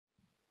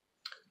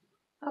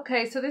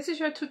Okay, so this is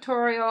your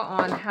tutorial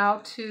on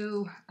how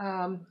to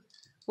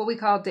what we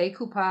call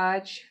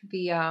decoupage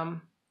the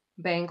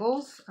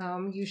bangles.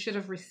 You should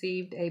have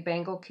received a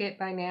bangle kit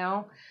by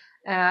now.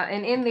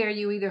 And in there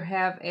you either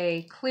have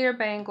a clear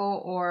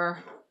bangle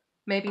or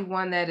maybe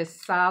one that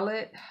is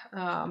solid. So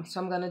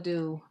I'm going to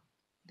do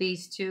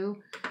these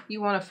two. You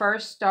want to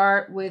first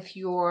start with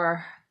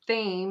your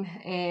theme,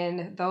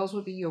 and those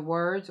would be your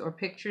words or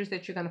pictures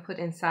that you're going to put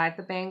inside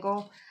the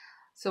bangle.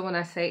 So when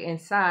I say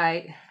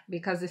inside,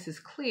 because this is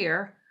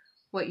clear,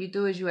 what you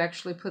do is you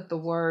actually put the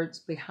words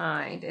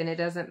behind, and it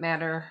doesn't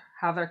matter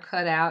how they're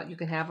cut out. You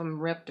can have them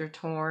ripped or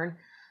torn.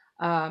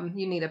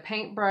 You need a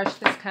paintbrush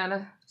that's kind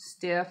of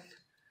stiff,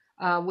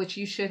 which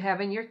you should have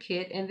in your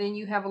kit, and then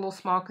you have a little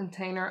small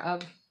container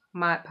of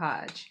Mod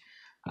Podge.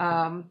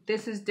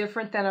 This is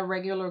different than a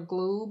regular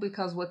glue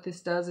because what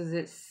this does is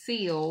it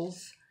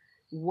seals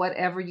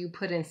whatever you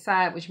put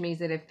inside, which means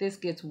that if this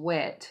gets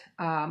wet,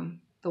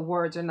 the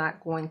words are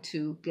not going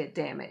to get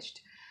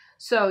damaged.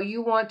 So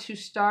you want to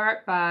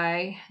start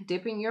by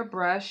dipping your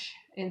brush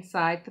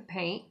inside the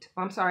paint,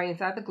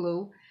 inside the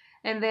glue,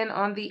 and then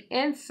on the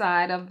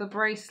inside of the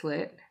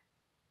bracelet,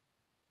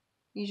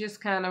 you just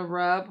kind of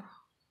rub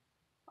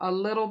a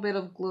little bit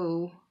of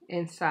glue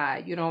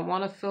inside. You don't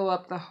want to fill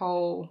up the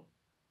whole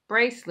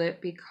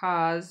bracelet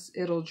because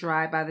it'll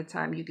dry by the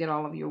time you get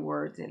all of your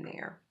words in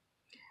there.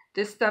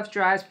 This stuff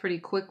dries pretty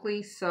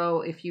quickly, so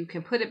if you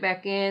can put it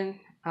back in,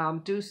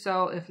 do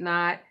so. If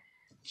not,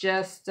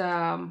 just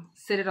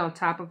sit it on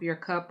top of your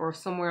cup or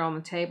somewhere on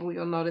the table.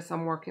 You'll notice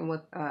I'm working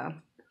with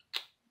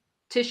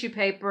tissue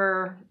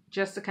paper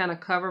just to kind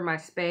of cover my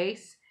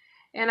space.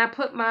 And I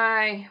put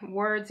my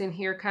words in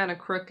here kind of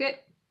crooked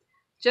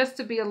just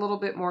to be a little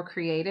bit more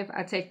creative.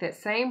 I take that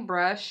same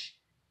brush.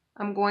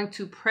 I'm going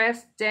to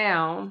press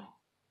down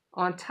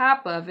on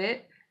top of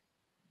it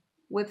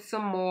with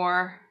some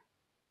more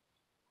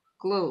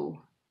glue.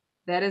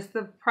 That is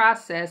the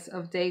process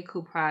of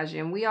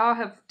decoupaging. We all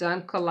have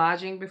done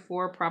collaging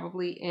before,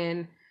 probably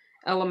in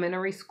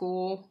elementary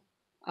school.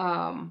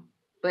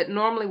 But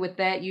normally with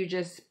that, you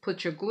just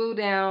put your glue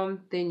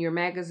down, then your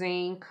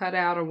magazine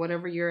cutout or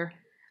whatever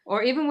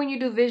or even when you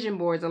do vision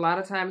boards, a lot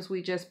of times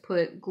we just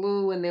put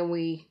glue and then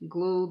we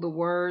glue the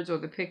words or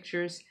the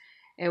pictures,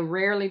 and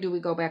rarely do we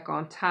go back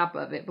on top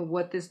of it. But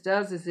what this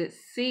does is it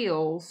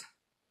seals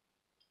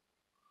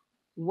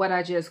what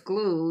I just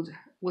glued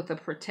with a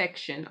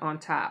protection on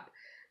top.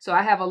 So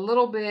I have a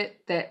little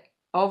bit that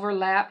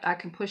overlapped. I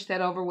can push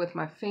that over with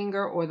my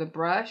finger or the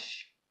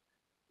brush,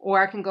 or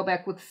I can go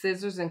back with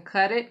scissors and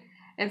cut it.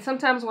 And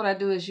sometimes what I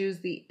do is use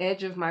the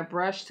edge of my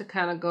brush to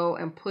kind of go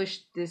and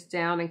push this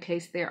down in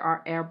case there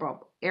are air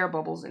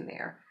bubbles in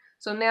there.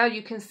 So now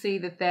you can see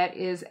that that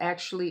is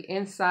actually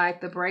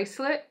inside the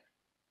bracelet.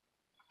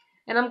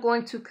 And I'm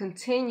going to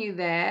continue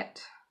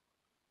that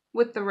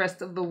with the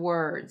rest of the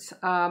words.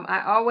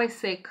 I always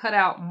say cut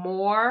out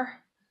more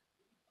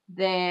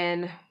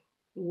than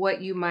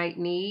what you might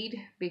need,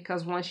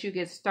 because once you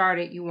get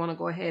started, you want to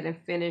go ahead and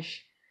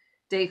finish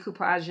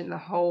decoupaging the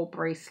whole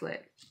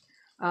bracelet.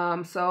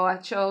 So I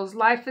chose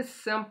Life is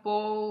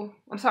Simple.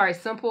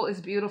 Simple is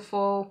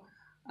Beautiful.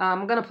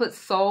 I'm going to put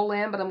soul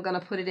in, but I'm going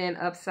to put it in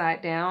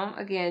upside down.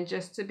 Again,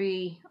 just to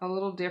be a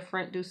little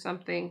different, do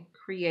something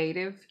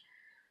creative.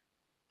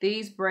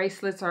 These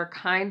bracelets are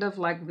kind of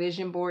like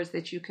vision boards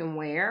that you can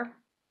wear.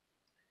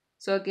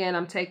 So again,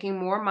 I'm taking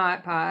more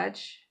Mod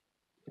Podge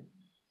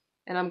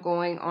and I'm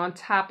going on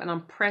top and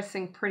I'm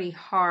pressing pretty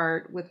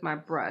hard with my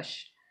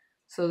brush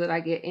so that I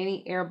get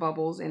any air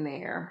bubbles in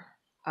there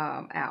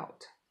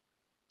out.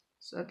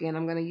 So again,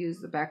 I'm going to use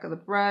the back of the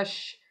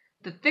brush.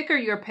 The thicker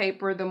your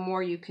paper, the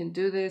more you can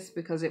do this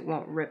because it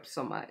won't rip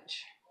so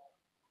much.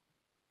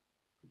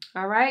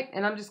 All right,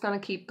 and I'm just going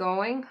to keep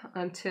going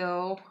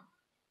until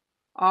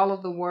all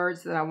of the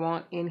words that I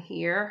want in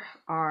here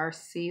are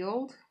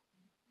sealed.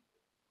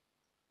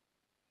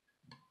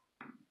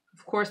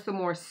 Of course, the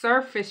more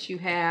surface you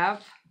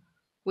have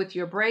with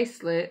your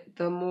bracelet,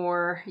 the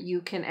more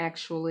you can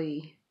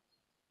actually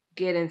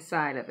get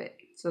inside of it.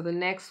 So the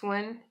next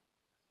one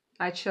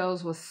I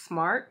chose was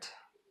Smart.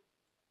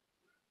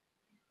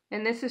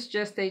 And this is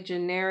just a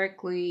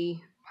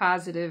generically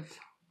positive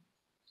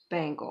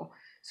bangle.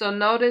 So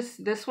notice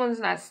this one's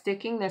not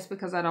sticking. That's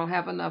because I don't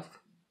have enough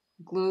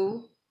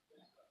glue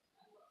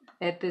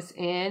at this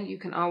end. You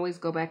can always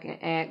go back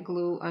and add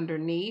glue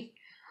underneath.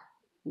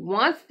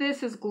 Once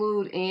this is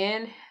glued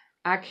in,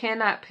 I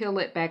cannot peel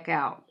it back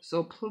out.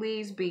 So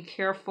please be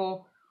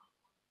careful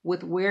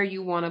with where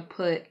you want to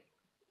put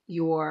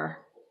your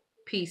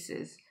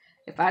pieces.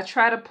 If I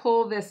try to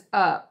pull this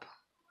up,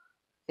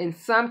 in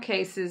some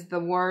cases the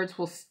words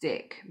will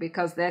stick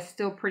because that's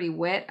still pretty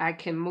wet. I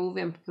can move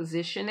and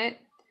position it,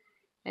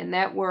 and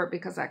that word,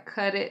 because I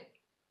cut it,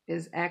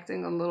 is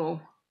acting a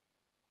little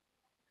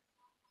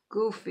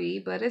goofy,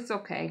 but it's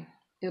okay.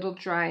 It'll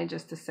dry in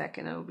just a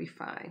second. It'll be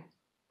fine.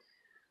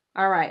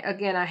 All right,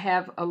 again, I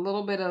have a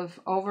little bit of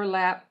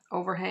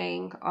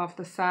overhang off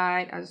the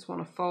side. I just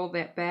want to fold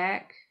that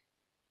back.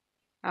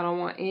 I don't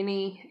want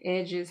any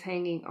edges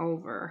hanging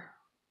over.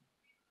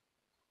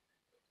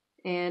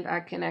 and I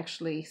can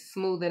actually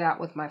smooth it out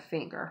with my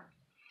finger.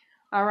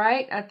 All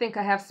right, I think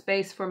I have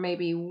space for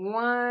maybe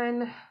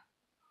one.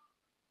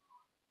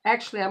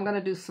 Actually, I'm going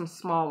to do some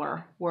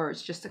smaller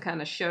words just to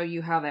kind of show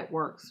you how that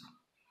works.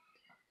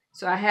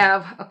 So I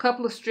have a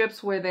couple of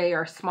strips where they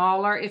are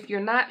smaller. If you're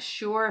not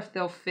sure if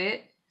they'll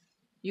fit,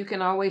 you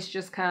can always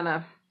just kind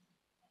of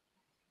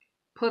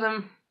put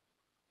them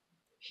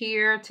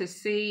here to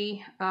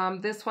see.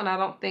 This one I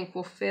don't think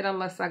will fit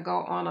unless I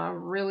go on a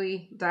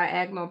really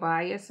diagonal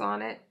bias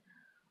on it,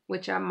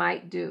 which I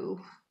might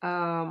do.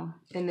 And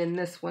then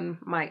this one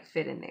might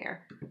fit in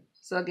there.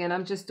 So again,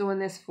 I'm just doing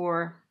this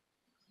for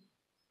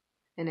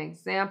an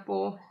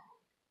example.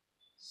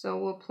 So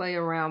we'll play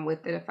around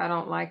with it. If I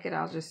don't like it,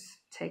 I'll just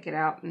take it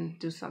out and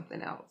do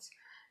something else.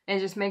 And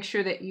just make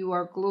sure that you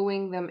are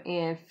gluing them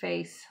in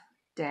face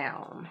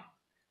down.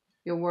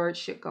 Your words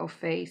should go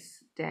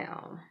face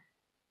down.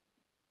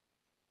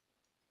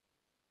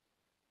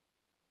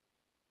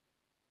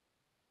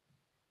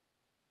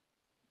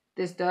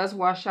 This does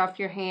wash off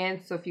your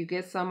hands, so if you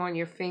get some on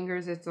your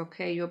fingers, it's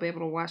okay. You'll be able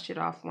to wash it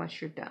off once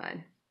you're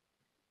done.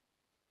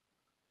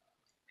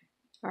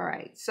 All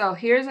right, so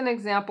here's an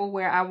example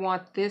where I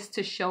want this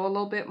to show a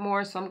little bit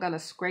more, so I'm going to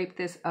scrape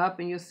this up,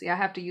 and you'll see I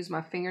have to use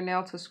my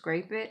fingernail to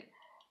scrape it.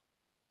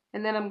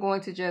 And then I'm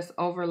going to just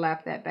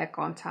overlap that back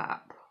on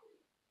top.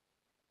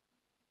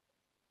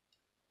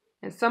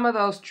 And some of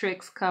those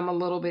tricks come a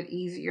little bit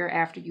easier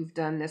after you've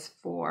done this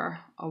for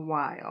a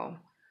while.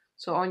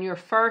 So on your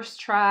first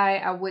try,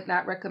 I would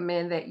not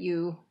recommend that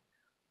you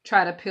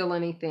try to peel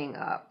anything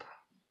up.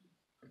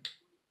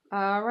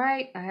 All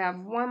right, I have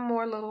one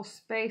more little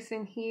space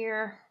in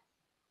here.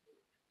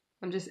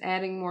 I'm just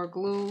adding more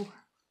glue.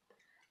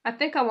 I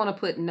think I want to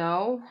put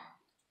no,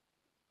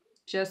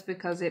 just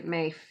because it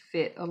may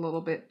fit a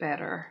little bit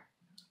better.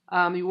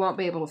 You won't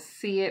be able to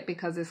see it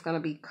because it's going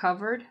to be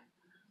covered,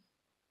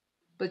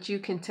 but you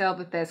can tell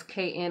that that's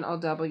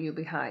K-N-O-W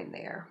behind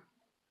there.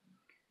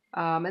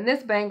 And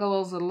this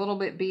bangle is a little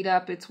bit beat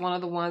up. It's one of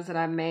the ones that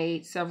I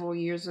made several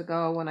years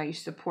ago when I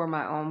used to pour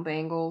my own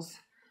bangles.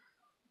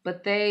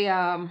 But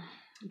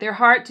they're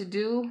hard to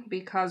do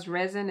because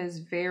resin is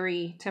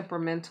very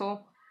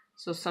temperamental.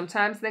 So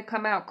sometimes they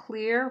come out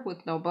clear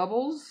with no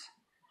bubbles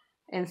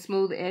and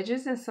smooth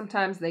edges, and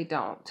sometimes they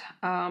don't.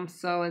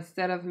 So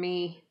instead of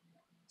me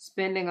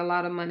spending a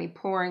lot of money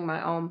pouring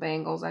my own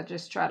bangles, I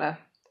just try to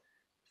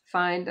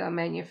find a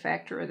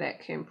manufacturer that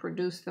can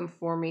produce them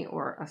for me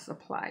or a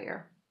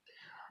supplier.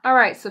 All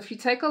right, so if you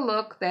take a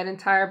look, that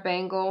entire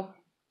bangle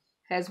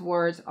has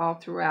words all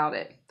throughout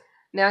it.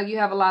 Now you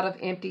have a lot of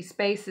empty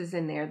spaces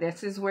in there.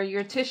 This is where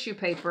your tissue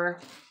paper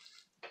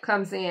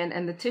comes in,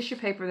 and the tissue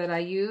paper that I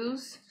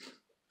use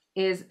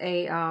is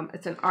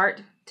it's an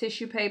art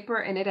tissue paper,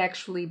 and it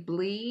actually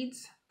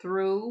bleeds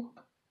through.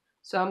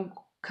 So I'm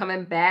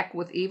coming back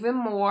with even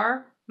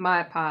more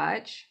Mod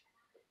Podge,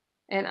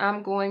 and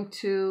I'm going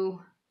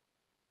to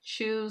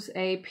choose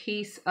a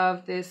piece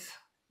of this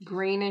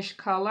greenish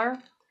color.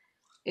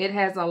 It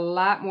has a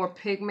lot more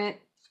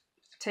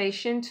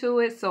pigmentation to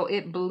it, so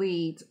it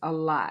bleeds a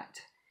lot.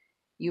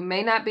 You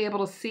may not be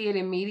able to see it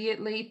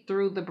immediately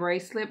through the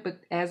bracelet, but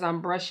as I'm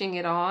brushing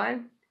it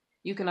on,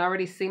 you can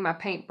already see my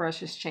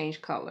paintbrushes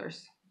change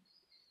colors.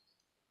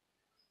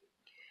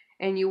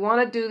 And you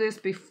want to do this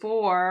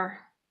before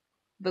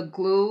the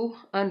glue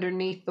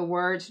underneath the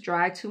words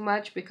dry too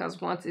much,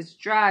 because once it's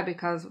dry,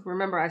 because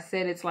remember I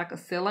said it's like a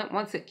sealant,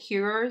 once it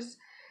cures,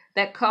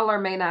 that color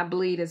may not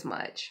bleed as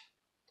much.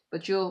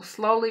 But you'll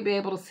slowly be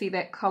able to see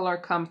that color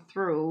come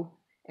through,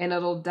 and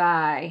it'll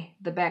dye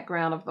the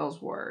background of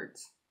those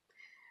words.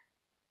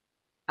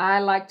 I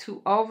like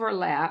to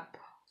overlap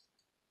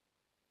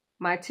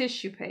my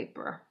tissue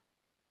paper.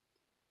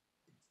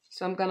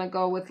 So I'm going to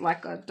go with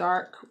like a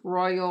dark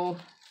royal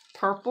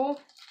purple.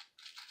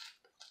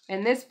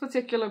 And this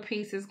particular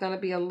piece is going to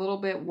be a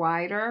little bit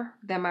wider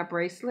than my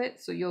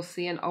bracelet, so you'll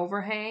see an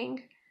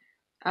overhang.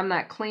 I'm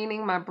not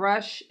cleaning my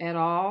brush at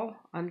all.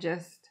 I'm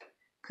just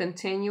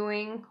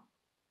continuing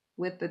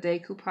with the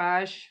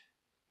decoupage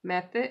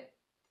method.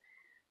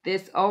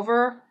 This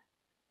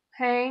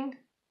overhang,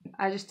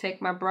 I just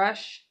take my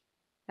brush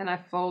and I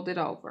fold it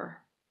over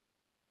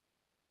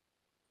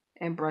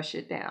and brush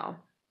it down.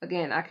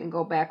 Again, I can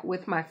go back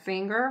with my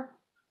finger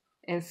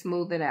and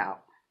smooth it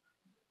out.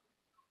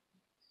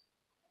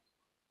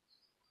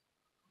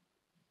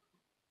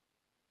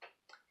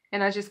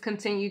 And I just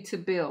continue to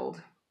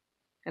build.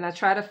 And I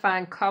try to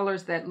find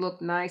colors that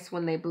look nice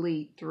when they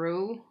bleed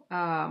through.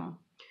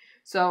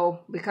 So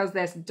because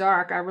that's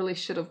dark, I really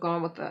should have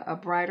gone with a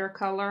brighter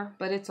color,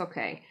 but it's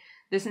okay.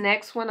 This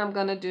next one I'm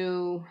going to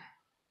do,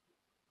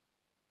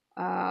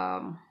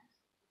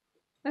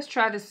 let's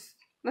try this.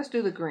 Let's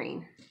do the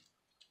green.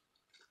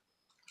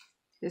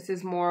 This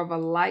is more of a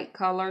light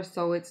color,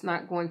 so it's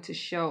not going to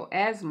show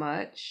as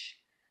much.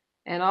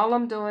 And all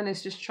I'm doing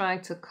is just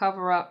trying to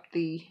cover up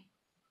the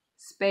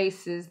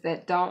spaces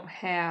that don't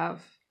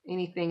have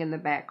anything in the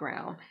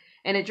background.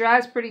 And it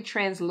dries pretty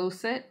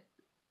translucent,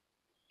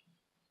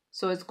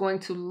 so it's going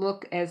to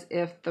look as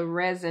if the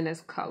resin is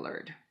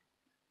colored.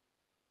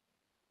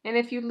 And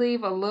if you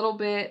leave a little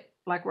bit,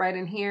 like right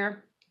in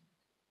here,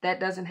 that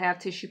doesn't have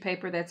tissue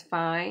paper, that's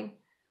fine.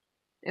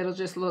 It'll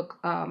just look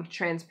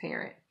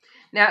transparent.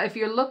 Now, if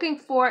you're looking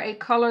for a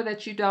color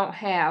that you don't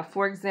have,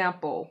 for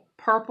example,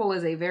 purple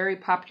is a very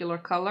popular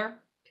color,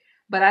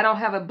 but I don't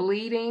have a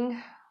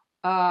bleeding,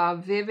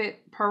 vivid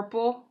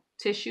purple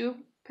tissue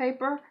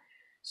paper.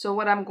 So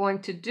what I'm going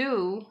to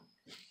do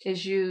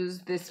is use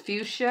this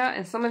fuchsia,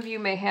 and some of you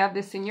may have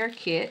this in your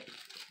kit.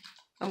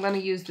 I'm going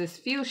to use this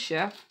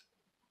fuchsia,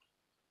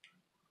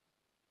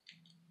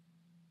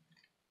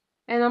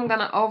 and I'm going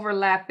to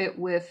overlap it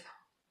with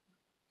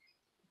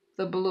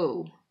the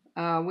blue.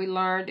 We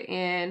learned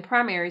in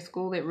primary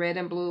school that red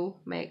and blue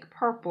make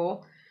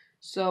purple.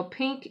 So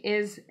pink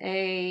is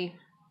a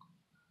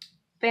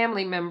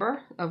family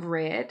member of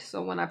red.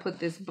 So when I put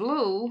this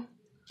blue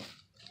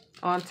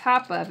on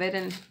top of it,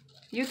 and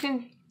you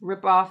can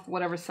rip off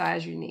whatever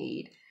size you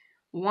need.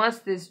 Once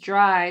this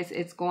dries,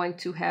 it's going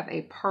to have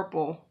a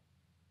purple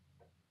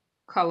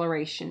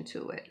coloration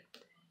to it.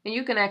 And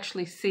you can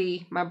actually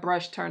see my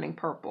brush turning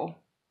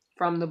purple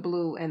from the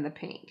blue and the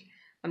pink.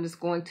 I'm just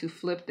going to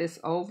flip this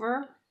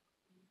over,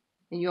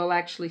 and you'll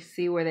actually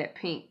see where that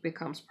pink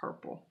becomes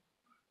purple.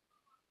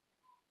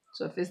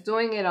 So if it's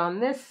doing it on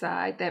this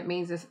side, that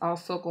means it's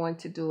also going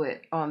to do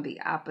it on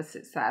the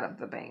opposite side of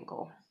the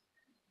bangle.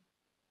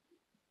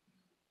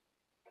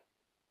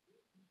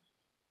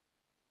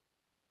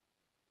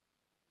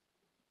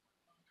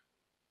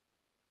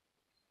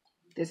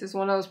 This is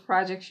one of those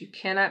projects you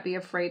cannot be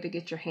afraid to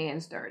get your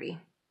hands dirty.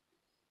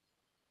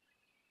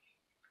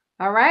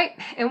 All right,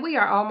 and we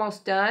are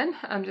almost done.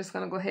 I'm just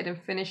going to go ahead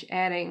and finish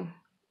adding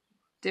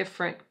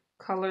different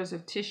colors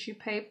of tissue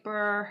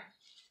paper.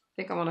 I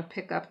think I want to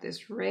pick up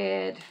this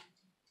red.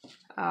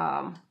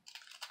 And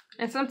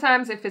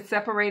sometimes if it's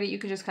separated, you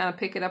can just kind of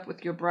pick it up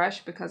with your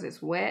brush because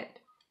it's wet.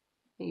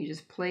 And you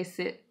just place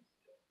it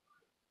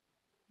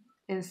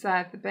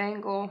inside the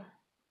bangle.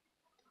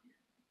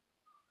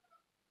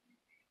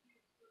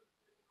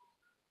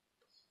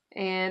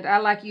 And I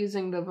like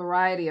using the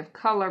variety of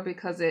color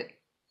because it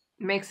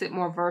makes it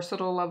more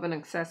versatile of an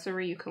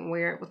accessory. You can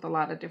wear it with a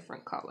lot of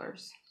different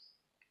colors.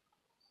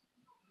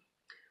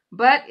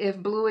 But if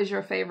blue is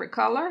your favorite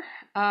color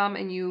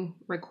and you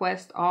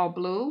request all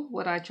blue,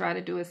 what I try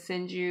to do is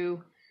send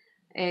you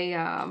a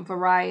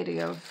variety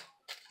of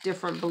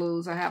different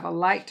blues. I have a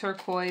light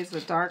turquoise,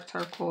 a dark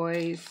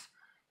turquoise,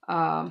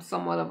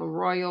 somewhat of a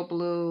royal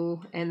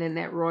blue, and then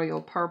that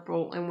royal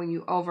purple. And when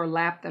you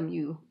overlap them,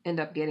 you end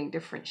up getting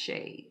different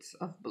shades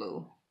of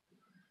blue.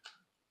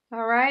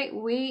 All right,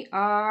 we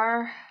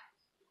are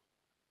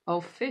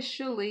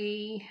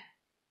officially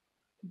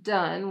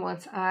done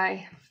once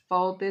I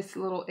fold this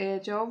little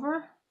edge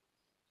over.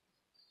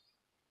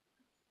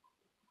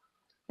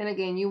 And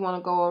again, you want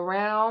to go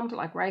around,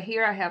 like right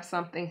here, I have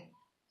something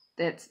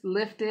that's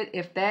lifted.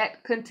 If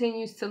that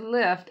continues to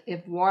lift,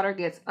 if water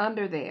gets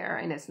under there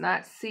and it's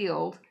not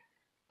sealed,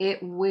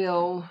 it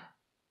will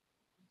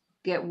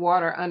get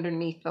water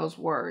underneath those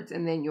words,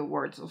 and then your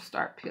words will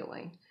start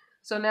peeling.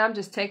 So now I'm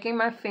just taking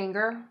my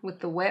finger with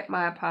the wet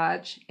Mod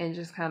Podge and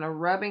just kind of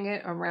rubbing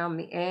it around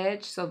the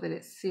edge so that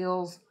it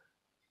seals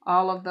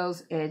all of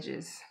those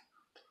edges.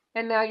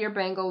 And now your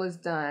bangle is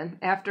done.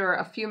 After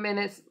a few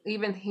minutes,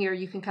 even here,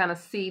 you can kind of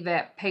see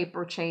that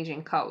paper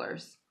changing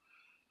colors.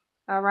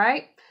 All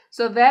right,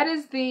 so that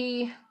is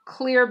the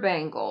clear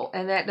bangle,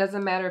 and that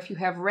doesn't matter if you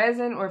have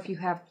resin or if you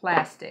have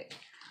plastic.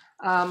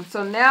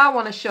 So now I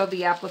want to show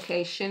the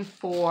application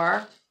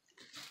for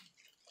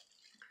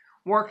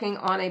working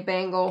on a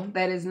bangle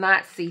that is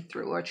not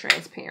see-through or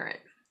transparent.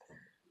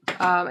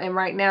 And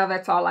right now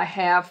that's all I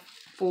have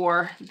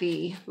for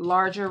the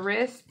larger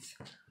wrists.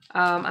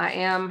 I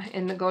am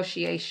in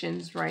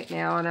negotiations right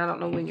now, and I don't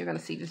know when you're going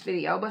to see this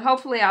video, but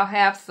hopefully I'll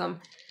have some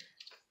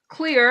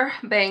clear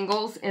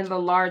bangles in the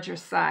larger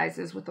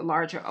sizes with the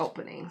larger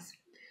openings.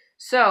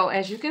 So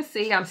as you can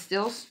see, I'm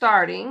still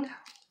starting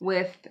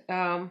with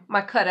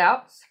my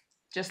cutouts,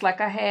 just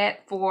like I had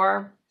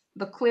for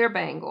the clear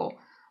bangle.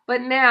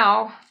 But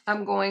now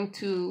I'm going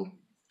to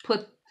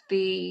put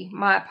the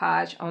Mod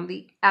Podge on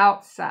the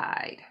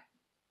outside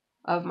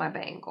of my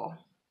bangle.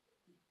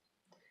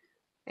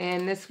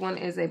 And this one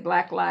is a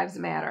Black Lives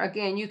Matter.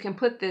 Again, you can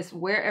put this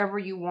wherever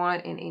you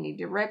want, in any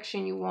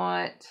direction you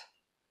want.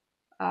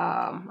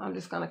 I'm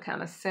just going to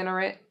kind of center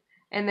it.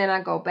 And then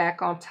I go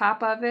back on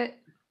top of it,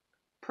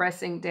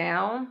 pressing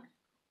down.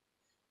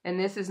 And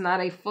this is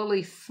not a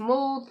fully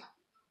smooth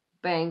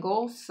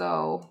bangle,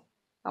 so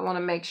I want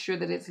to make sure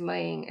that it's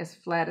laying as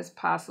flat as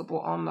possible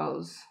on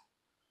those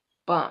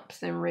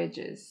bumps and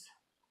ridges.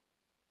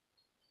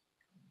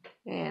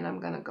 And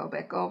I'm going to go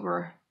back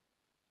over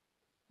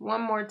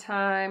one more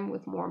time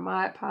with more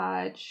Mod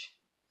Podge.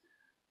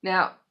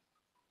 Now,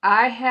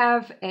 I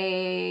have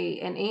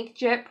an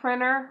inkjet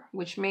printer,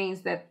 which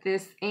means that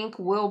this ink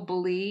will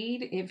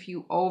bleed if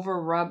you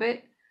over rub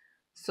it.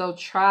 So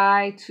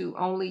try to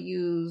only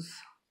use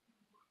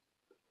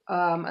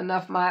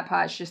enough Mod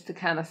Podge just to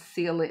kind of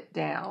seal it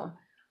down.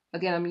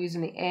 Again, I'm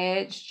using the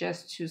edge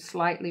just to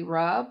slightly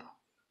rub.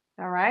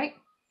 All right.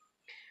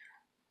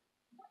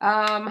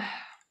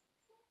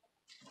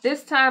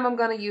 This time I'm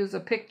going to use a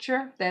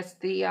picture. That's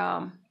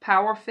the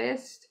Power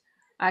Fist.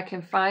 I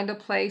can find a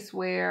place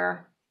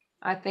where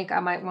I think I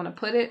might want to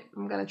put it.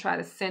 I'm going to try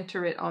to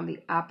center it on the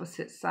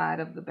opposite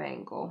side of the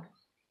bangle.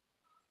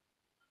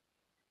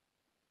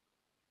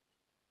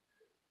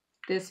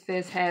 This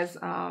fist has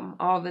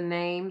all the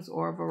names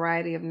or a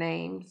variety of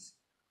names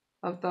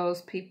of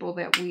those people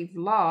that we've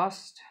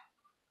lost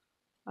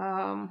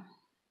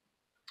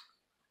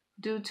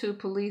due to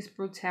police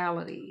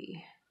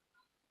brutality.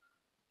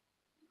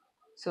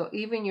 So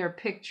even your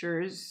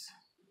pictures,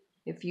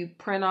 if you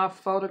print off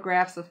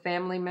photographs of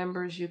family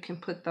members, you can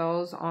put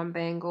those on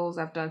bangles.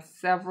 I've done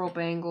several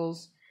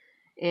bangles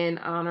in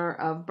honor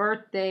of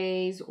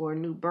birthdays or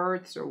new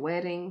births or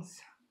weddings.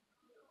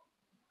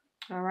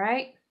 All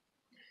right.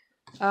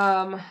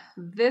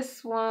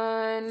 This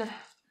one,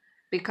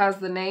 because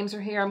the names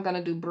are here, I'm going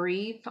to do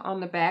breathe on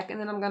the back, and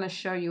then I'm going to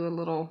show you a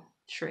little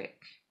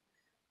trick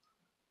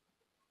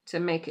to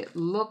make it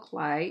look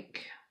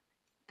like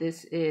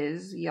this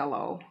is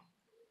yellow.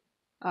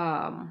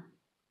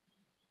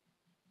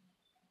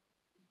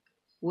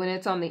 When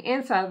it's on the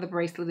inside of the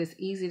bracelet, it's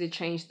easy to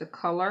change the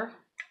color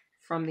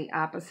from the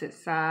opposite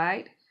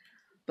side.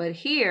 But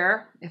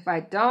here, if I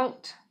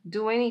don't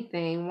do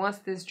anything, once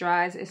this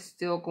dries, it's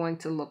still going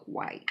to look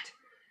white.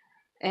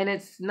 And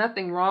it's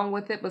nothing wrong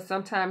with it, but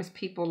sometimes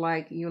people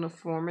like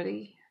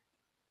uniformity.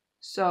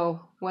 So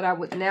what I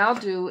would now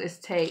do is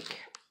take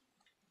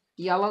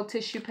yellow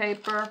tissue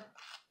paper.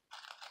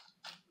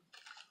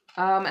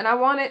 And I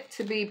want it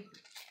to be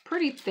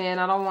pretty thin.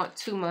 I don't want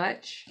too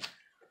much.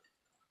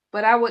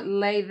 But I would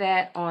lay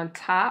that on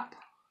top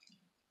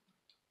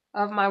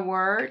of my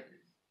word.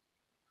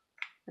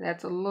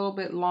 That's a little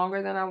bit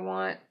longer than I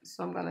want,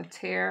 so I'm going to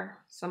tear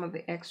some of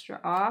the extra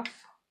off.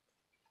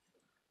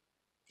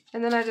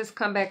 And then I just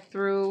come back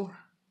through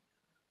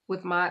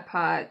with Mod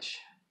Podge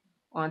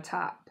on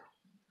top.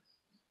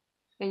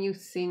 And you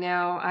see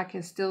now I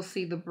can still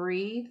see the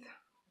breathe,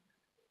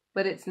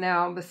 but it's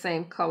now the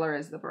same color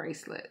as the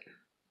bracelet.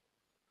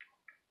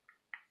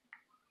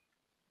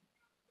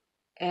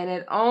 And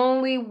it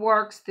only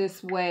works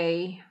this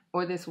way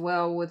or this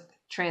well with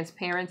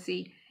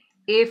transparency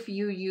if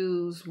you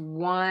use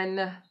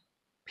one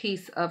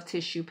piece of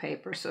tissue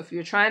paper. So if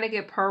you're trying to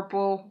get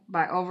purple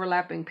by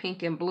overlapping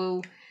pink and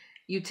blue,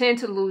 you tend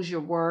to lose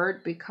your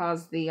word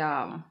because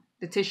the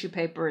tissue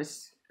paper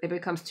it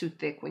becomes too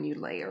thick when you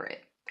layer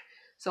it.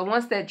 So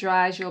once that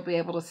dries, you'll be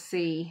able to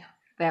see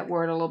that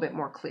word a little bit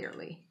more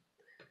clearly.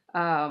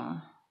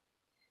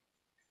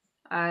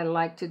 I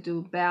like to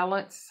do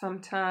balance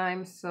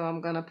sometimes, so I'm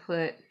going to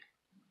put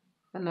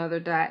another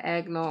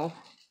diagonal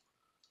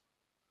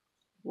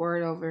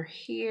word over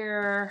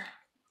here.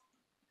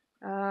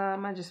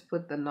 I just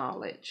put the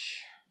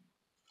knowledge.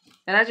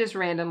 And I just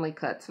randomly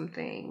cut some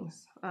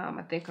things.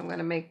 I think I'm going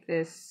to make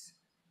this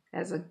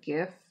as a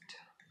gift.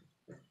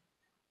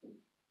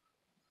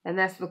 And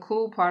that's the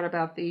cool part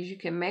about these. You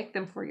can make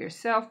them for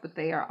yourself, but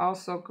they are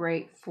also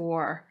great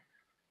for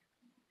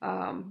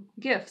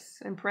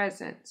gifts and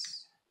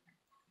presents.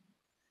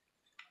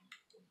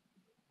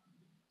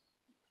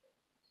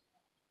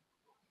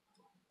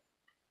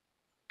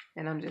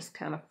 And I'm just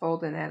kind of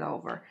folding that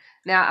over.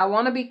 Now, I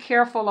want to be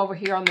careful over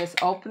here on this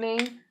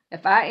opening.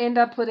 If I end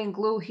up putting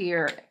glue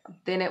here,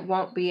 then it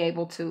won't be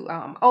able to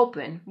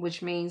open,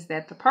 which means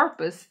that the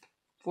purpose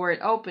for it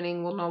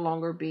opening will no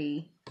longer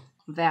be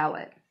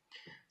valid.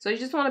 So you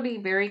just want to be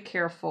very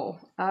careful.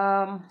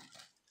 That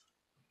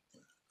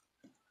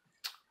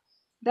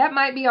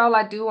might be all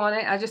I do on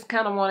it. I just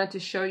kind of wanted to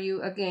show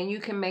you. Again, you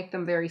can make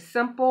them very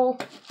simple,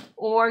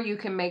 or you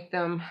can make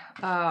them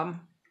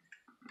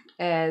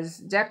as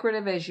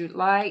decorative as you'd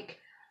like.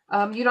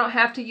 You don't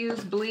have to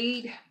use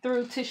bleed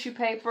through tissue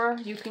paper.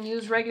 You can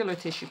use regular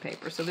tissue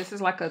paper. So this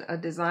is like a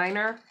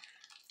designer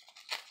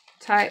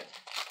type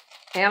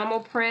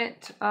animal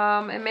print.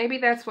 And maybe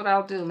that's what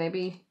I'll do.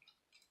 Maybe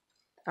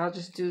I'll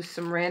just do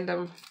some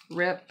random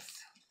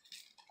rips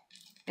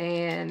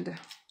and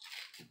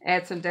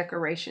add some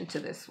decoration to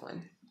this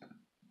one.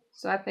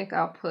 So I think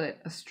I'll put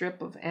a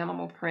strip of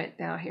animal print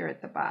down here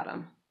at the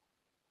bottom.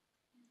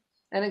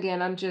 And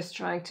again, I'm just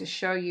trying to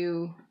show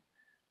you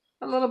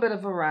a little bit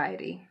of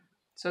variety.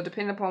 So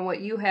depending upon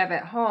what you have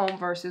at home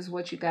versus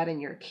what you got in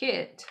your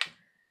kit,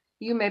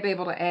 you may be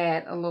able to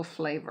add a little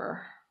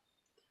flavor.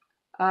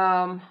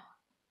 And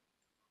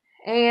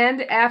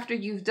after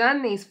you've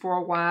done these for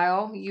a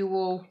while, you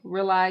will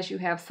realize you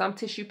have some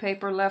tissue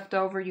paper left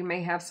over. You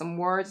may have some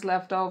words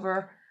left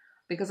over,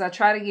 because I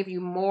try to give you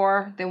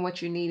more than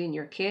what you need in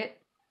your kit.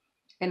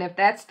 And if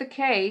that's the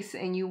case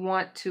and you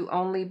want to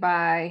only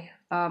buy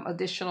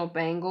additional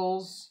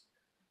bangles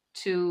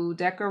to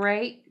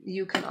decorate,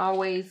 you can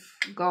always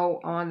go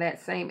on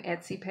that same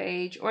Etsy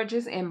page or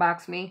just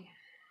inbox me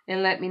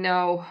and let me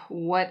know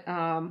what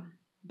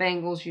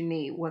bangles you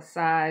need, what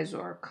size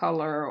or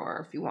color,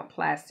 or if you want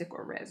plastic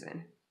or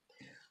resin.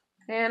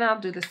 And I'll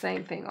do the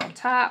same thing on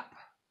top.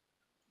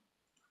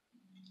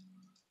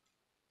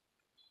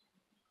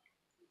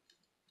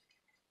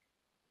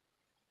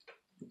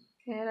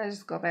 And I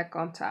just go back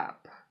on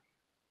top.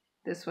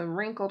 This one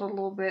wrinkled a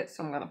little bit,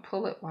 so I'm going to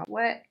pull it while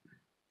wet.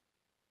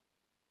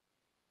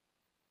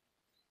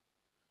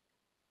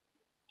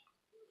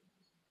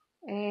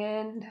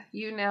 And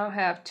you now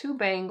have 2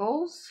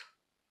 bangles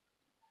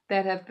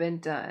that have been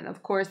done.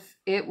 Of course,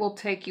 it will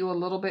take you a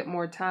little bit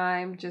more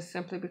time just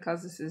simply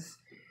because this is,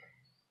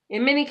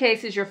 in many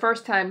cases, your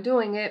first time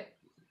doing it,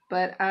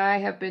 but I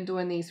have been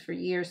doing these for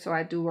years, so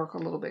I do work a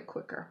little bit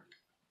quicker.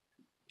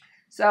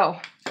 So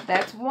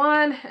that's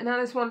one, and I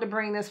just wanted to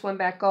bring this one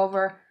back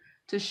over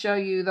to show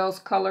you those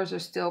colors are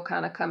still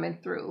kind of coming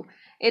through.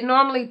 It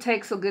normally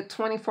takes a good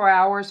 24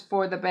 hours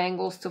for the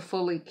bangles to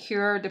fully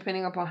cure,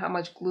 depending upon how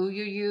much glue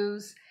you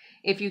use.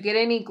 If you get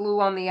any glue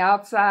on the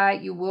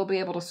outside, you will be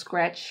able to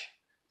scratch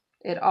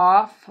it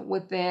off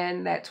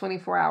within that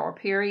 24-hour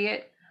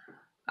period.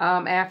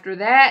 After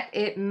that,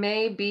 it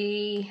may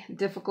be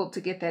difficult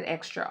to get that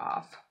extra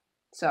off.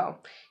 So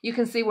you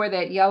can see where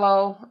that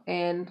yellow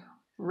and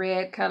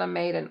red kind of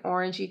made an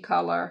orangey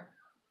color.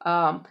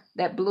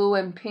 That blue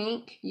and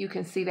pink, you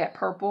can see that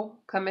purple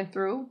coming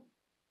through.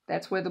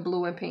 That's where the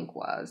blue and pink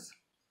was.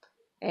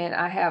 And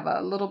I have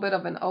a little bit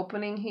of an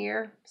opening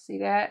here. See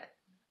that?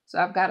 So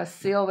I've got to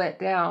seal that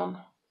down.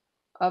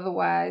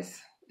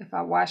 Otherwise, if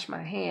I wash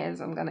my hands,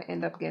 I'm going to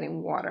end up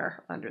getting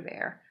water under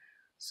there.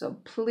 So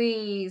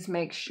please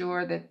make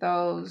sure that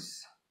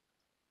those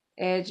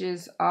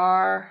edges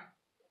are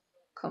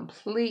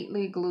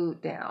completely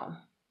glued down.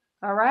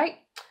 All right.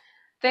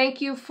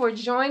 Thank you for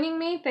joining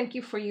me. Thank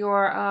you for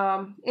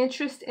your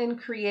interest in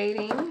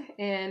creating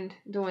and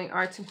doing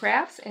arts and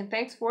crafts. And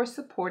thanks for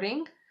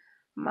supporting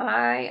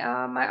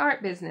my, my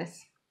art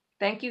business.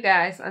 Thank you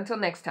guys. Until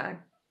next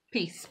time.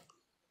 Peace.